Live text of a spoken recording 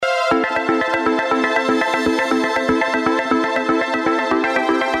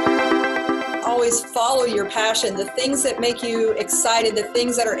Always follow your passion, the things that make you excited, the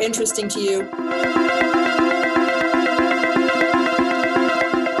things that are interesting to you.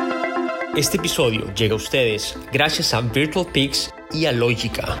 Este episodio llega a ustedes gracias a Virtual Peaks y a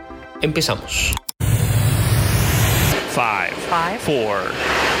Lógica. Empezamos. 5, 4,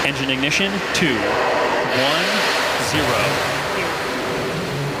 engine ignition, 2, 1, 0.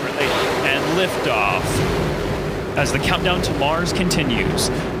 And liftoff. As the countdown to Mars continues,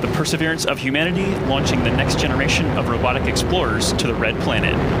 the perseverance of humanity launching the next generation of robotic explorers to the Red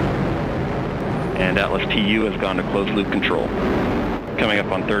Planet. And Atlas TU has gone to closed-loop control. Coming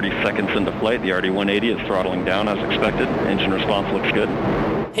up on 30 seconds into flight, the RD-180 is throttling down as expected. Engine response looks good.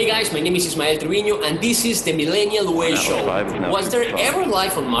 Hey guys, my name is Ismael Trevino, and this is the Millennial Way Show. Was there ever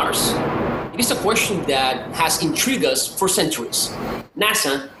life on Mars? It is a question that has intrigued us for centuries.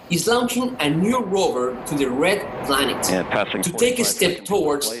 NASA is launching a new rover to the Red Planet to take a step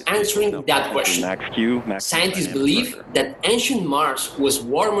towards answering that question. Scientists believe that ancient Mars was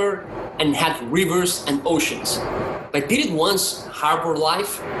warmer and had rivers and oceans. But did it once harbor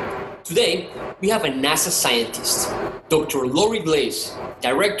life? Today, we have a NASA scientist, Dr. Lori Glaze,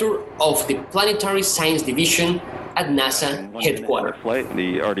 Director of the Planetary Science Division at NASA headquarters.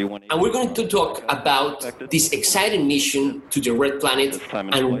 And we're going to talk about this exciting mission to the Red Planet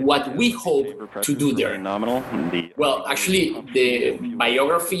and what we hope to do there. Well, actually, the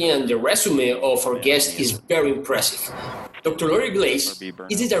biography and the resume of our guest is very impressive. Dr. Lori Glaze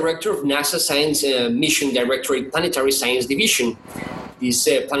is the director of NASA Science Mission Directorate Planetary Science Division. This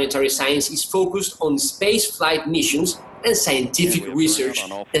planetary science is focused on space flight missions and scientific research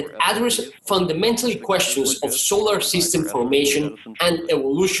that address fundamentally questions of solar system formation and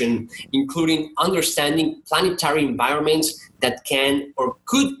evolution, including understanding planetary environments that can or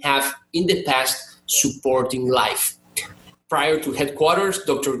could have in the past supporting life. Prior to headquarters,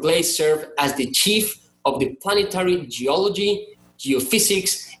 Dr. Glaze served as the chief of the Planetary Geology,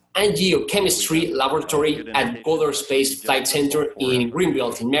 Geophysics, and Geochemistry Laboratory at Goddard Space Flight Center in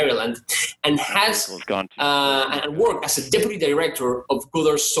Greenbelt in Maryland, and has worked as a deputy director of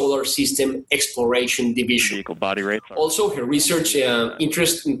Goddard Solar System Exploration Division. Also, her research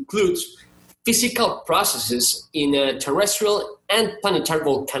interest includes physical processes in terrestrial and planetary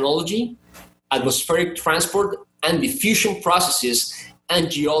volcanology, atmospheric transport and diffusion processes, and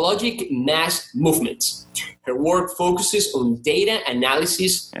geologic mass movements. Her work focuses on data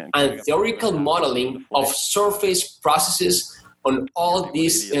analysis and theoretical modeling of surface processes on all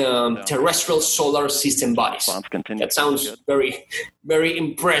these terrestrial solar system bodies. That sounds very, very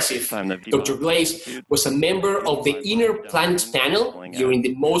impressive. Dr. Glaze was a member of the Inner Planets panel during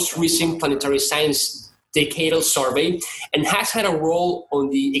the most recent planetary science decadal survey and has had a role on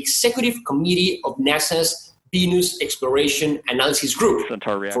the executive committee of NASA's Venus Exploration Analysis Group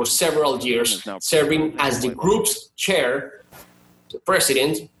for several years, serving as the group's chair, the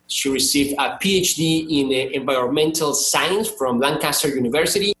president. She received a PhD in environmental science from Lancaster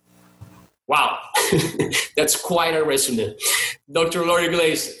University. Wow, that's quite a resume. Dr. Lori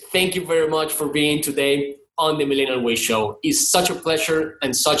Glaze, thank you very much for being today on the Millennial Way Show. It's such a pleasure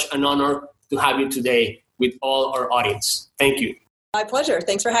and such an honor to have you today with all our audience. Thank you. My pleasure.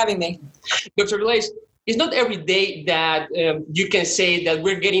 Thanks for having me. Dr. Glaze, it's not every day that you can say that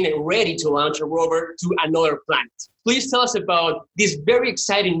we're getting ready to launch a rover to another planet. Please tell us about this very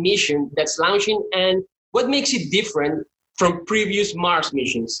exciting mission that's launching and what makes it different from previous Mars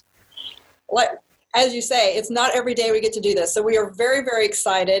missions. As you say, it's not every day we get to do this. So we are very, very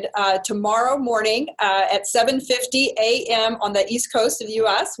excited. Tomorrow morning at 7:50 a.m. on the East Coast of the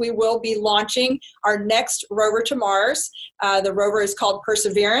U.S., we will be launching our next rover to Mars. The rover is called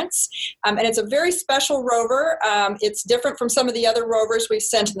Perseverance, and it's a very special rover. It's different from some of the other rovers we've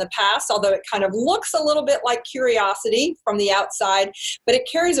sent in the past, although it kind of looks a little bit like Curiosity from the outside, but it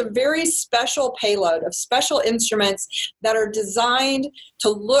carries a very special payload of special instruments that are designed to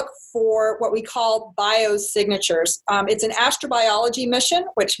look for what we call biosignatures. It's an astrobiology mission,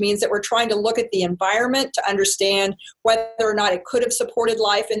 which means that we're trying to look at the environment to understand whether or not it could have supported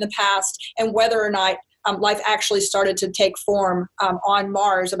life in the past and whether or not life actually started to take form on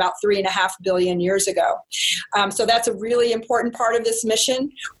Mars about 3.5 billion years ago. So that's a really important part of this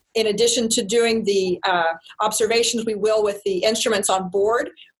mission. In addition to doing the observations we will with the instruments on board,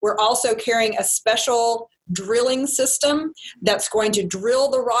 we're also carrying a special drilling system that's going to drill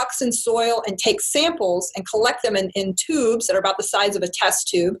the rocks and soil and take samples and collect them in tubes that are about the size of a test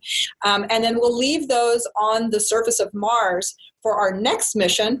tube. And then we'll leave those on the surface of Mars for our next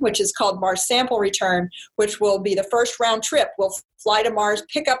mission, which is called Mars Sample Return, which will be the first round trip. We'll fly to Mars,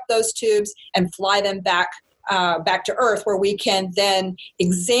 pick up those tubes, and fly them back to Earth, where we can then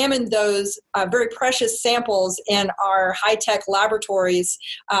examine those very precious samples in our high-tech laboratories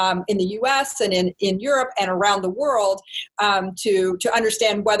in the U.S. and in Europe and around the world to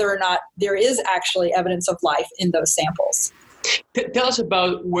understand whether or not there is actually evidence of life in those samples. Tell us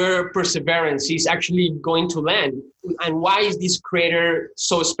about where Perseverance is actually going to land, and why is this crater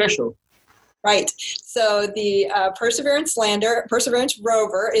so special? Right. So the Perseverance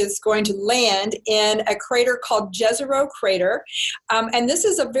rover is going to land in a crater called Jezero Crater. And this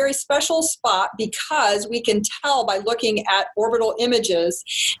is a very special spot because we can tell by looking at orbital images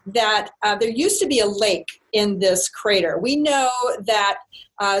that there used to be a lake in this crater. We know that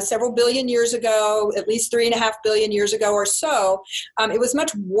several billion years ago, at least 3.5 billion years ago or so, it was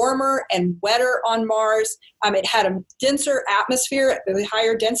much warmer and wetter on Mars. It had a denser atmosphere, a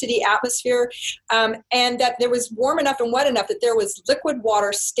higher density atmosphere, and that there was warm enough and wet enough that there was liquid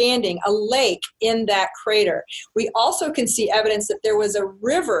water standing, a lake in that crater. We also can see evidence that there was a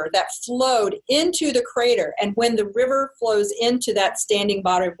river that flowed into the crater, and when the river flows into that standing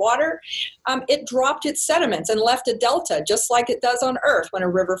body of water, it dropped its sediments and left a delta, just like it does on Earth. When a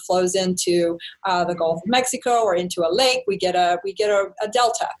river flows into the Gulf of Mexico or into a lake, we get a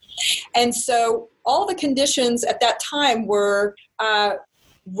delta. And so all the conditions at that time were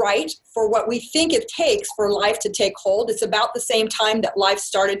right for what we think it takes for life to take hold. It's about the same time that life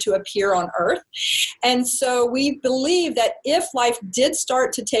started to appear on Earth. And so we believe that if life did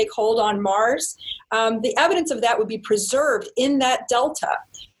start to take hold on Mars, the evidence of that would be preserved in that delta.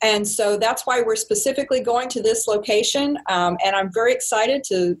 And so that's why we're specifically going to this location. And I'm very excited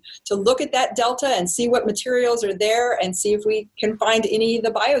to look at that delta and see what materials are there and see if we can find any of the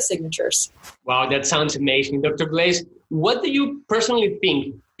biosignatures. Wow, that sounds amazing. Dr. Glaze, what do you personally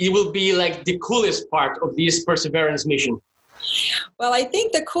think it will be like the coolest part of this Perseverance mission? Well, I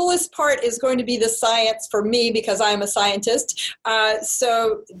think the coolest part is going to be the science for me because I'm a scientist.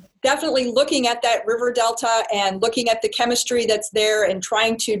 So definitely looking at that river delta and looking at the chemistry that's there and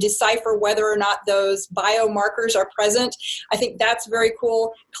trying to decipher whether or not those biomarkers are present. I think that's very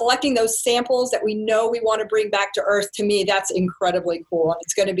cool. Collecting those samples that we know we want to bring back to Earth, to me, that's incredibly cool.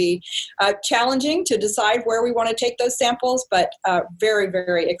 It's going to be challenging to decide where we want to take those samples, but very,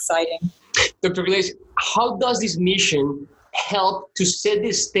 very exciting. Dr. Glaze, how does this mission help to set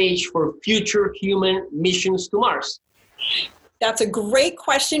the stage for future human missions to Mars? That's a great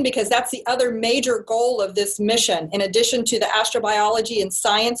question because that's the other major goal of this mission. In addition to the astrobiology and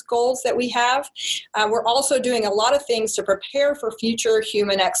science goals that we have, we're also doing a lot of things to prepare for future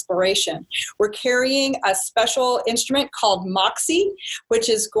human exploration. We're carrying a special instrument called MOXIE, which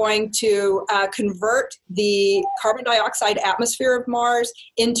is going to convert the carbon dioxide atmosphere of Mars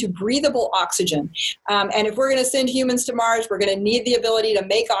into breathable oxygen. And if we're going to send humans to Mars, we're going to need the ability to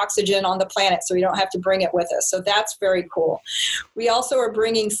make oxygen on the planet so we don't have to bring it with us. So that's very cool. We also are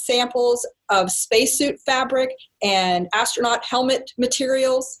bringing samples of spacesuit fabric and astronaut helmet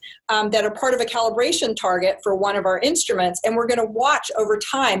materials that are part of a calibration target for one of our instruments. And we're going to watch over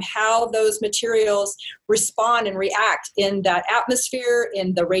time how those materials respond and react in that atmosphere,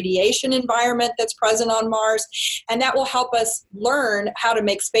 in the radiation environment that's present on Mars. And that will help us learn how to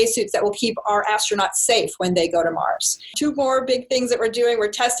make spacesuits that will keep our astronauts safe when they go to Mars. Two more big things that we're doing,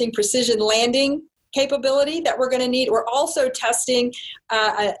 we're testing precision landing capability that we're going to need. We're also testing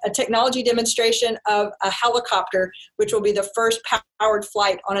a technology demonstration of a helicopter, which will be the first powered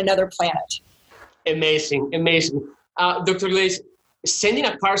flight on another planet. Amazing, amazing. Dr. Glaze, sending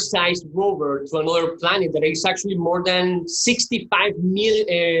a car-sized rover to another planet that is actually more than 65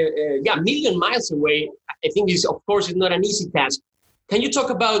 million miles away, I think is, of course, is not an easy task. Can you talk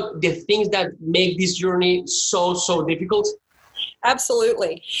about the things that make this journey so difficult?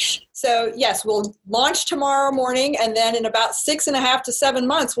 Absolutely. So yes, we'll launch tomorrow morning, and then in about 6.5 to 7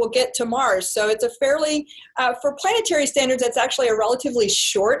 months, we'll get to Mars. So it's a fairly, for planetary standards, it's actually a relatively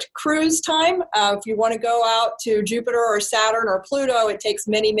short cruise time. If you want to go out to Jupiter or Saturn or Pluto, it takes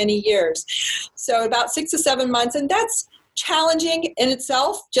many, many years. So about 6 to 7 months, and that's challenging in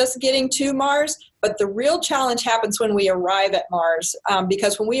itself, just getting to Mars. But the real challenge happens when we arrive at Mars,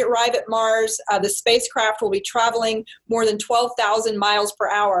 because when we arrive at Mars, the spacecraft will be traveling more than 12,000 miles per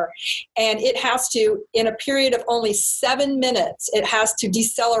hour. And it has to, in a period of only 7 minutes, it has to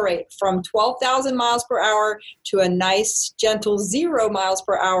decelerate from 12,000 miles per hour to a nice, gentle 0 miles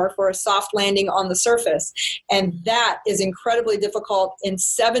per hour for a soft landing on the surface. And that is incredibly difficult. In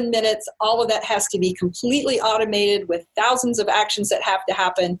 7 minutes, all of that has to be completely automated with thousands of actions that have to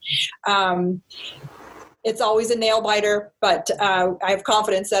happen. It's always a nail biter, but I have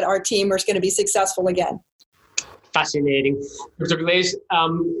confidence that our team is going to be successful again. Fascinating. Dr. Glaze,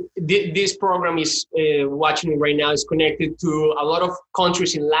 this program is watching right now is connected to a lot of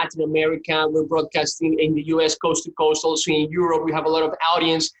countries in Latin America. We're broadcasting in the US coast to coast, also in Europe. We have a lot of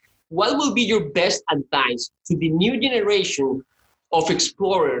audience. What will be your best advice to the new generation of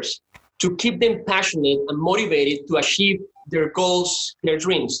explorers to keep them passionate and motivated to achieve their goals, their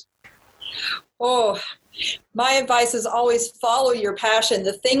dreams? Oh, my advice is always follow your passion.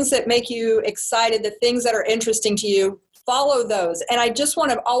 The things that make you excited, the things that are interesting to you, follow those. And I just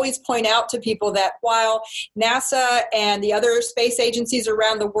want to always point out to people that while NASA and the other space agencies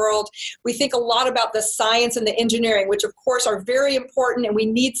around the world, we think a lot about the science and the engineering, which of course are very important, and we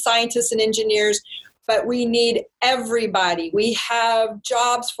need scientists and engineers, but we need everybody. We have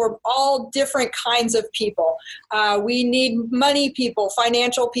jobs for all different kinds of people. We need money people,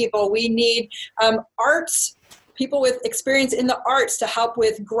 financial people. We need arts people with experience in the arts to help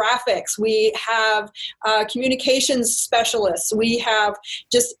with graphics. We have communications specialists. We have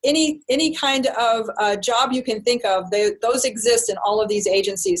just any kind of job you can think of. Those exist in all of these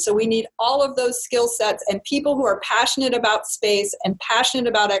agencies. So we need all of those skill sets and people who are passionate about space and passionate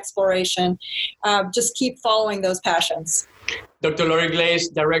about exploration. Just keep following those passions. Dr. Lori Glaze,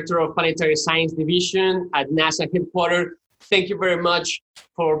 Director of Planetary Science Division at NASA headquarters. Thank you very much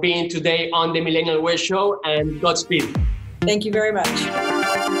for being today on the Millennial Way Show, and Godspeed. Thank you very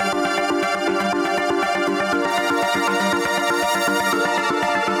much.